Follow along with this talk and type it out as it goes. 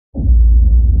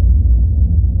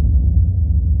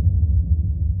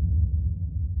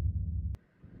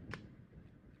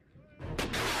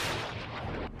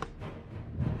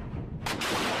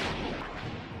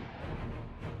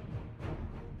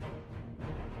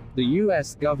The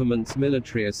U.S. government's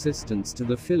military assistance to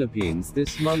the Philippines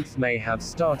this month may have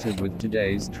started with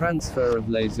today's transfer of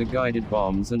laser-guided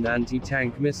bombs and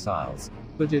anti-tank missiles,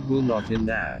 but it will not end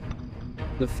there.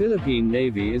 The Philippine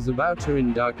Navy is about to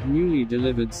induct newly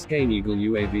delivered Skyne Eagle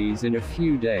UAVs in a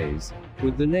few days,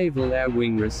 with the Naval Air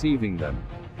Wing receiving them.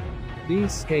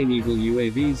 These Skyne Eagle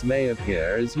UAVs may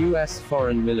appear as U.S.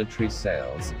 foreign military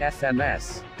sales,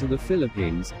 FMS, to the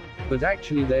Philippines, but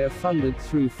actually they are funded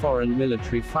through foreign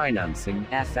military financing,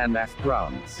 FMF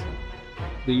grants.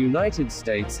 The United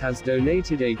States has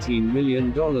donated $18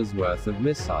 million worth of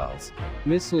missiles,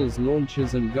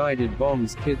 launchers and guided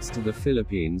bombs kits to the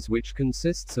Philippines, which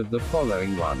consists of the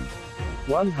following: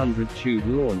 100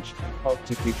 tube-launched,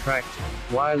 optically tracked,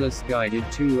 wireless guided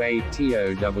 2A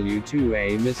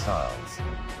TOW-2A missiles.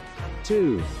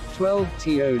 2. 12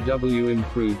 TOW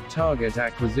improved target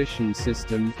acquisition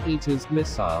system, ETAS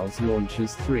missiles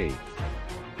launchers. 3.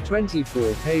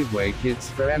 24 paveway kits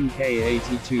for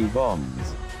Mk-82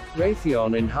 bombs.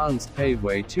 Raytheon Enhanced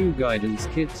Paveway 2 Guidance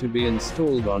Kit to be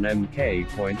installed on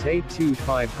Mk.82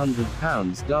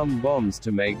 500-pound dumb bombs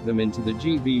to make them into the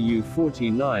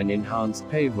GBU-49 Enhanced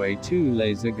Paveway 2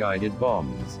 laser-guided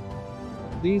bombs.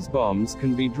 These bombs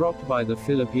can be dropped by the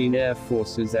Philippine Air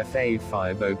Force's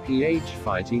FA-50PH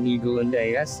Fighting Eagle and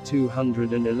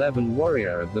AS-211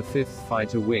 Warrior of the 5th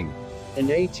Fighter Wing, and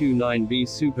A-29B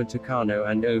Super Tucano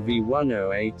and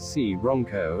OV-10A-C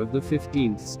Bronco of the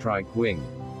 15th Strike Wing.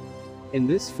 In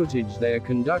this footage they are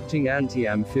conducting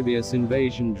anti-amphibious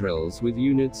invasion drills with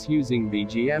units using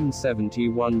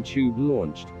BGM-71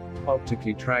 tube-launched,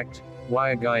 optically tracked,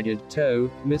 wire-guided TOW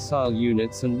missile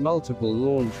units and multiple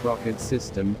launch rocket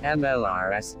system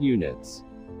MLRS units.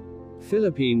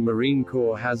 Philippine Marine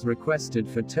Corps has requested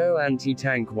for TOW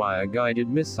anti-tank wire-guided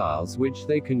missiles which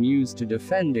they can use to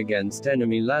defend against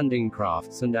enemy landing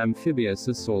crafts and amphibious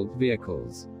assault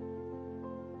vehicles.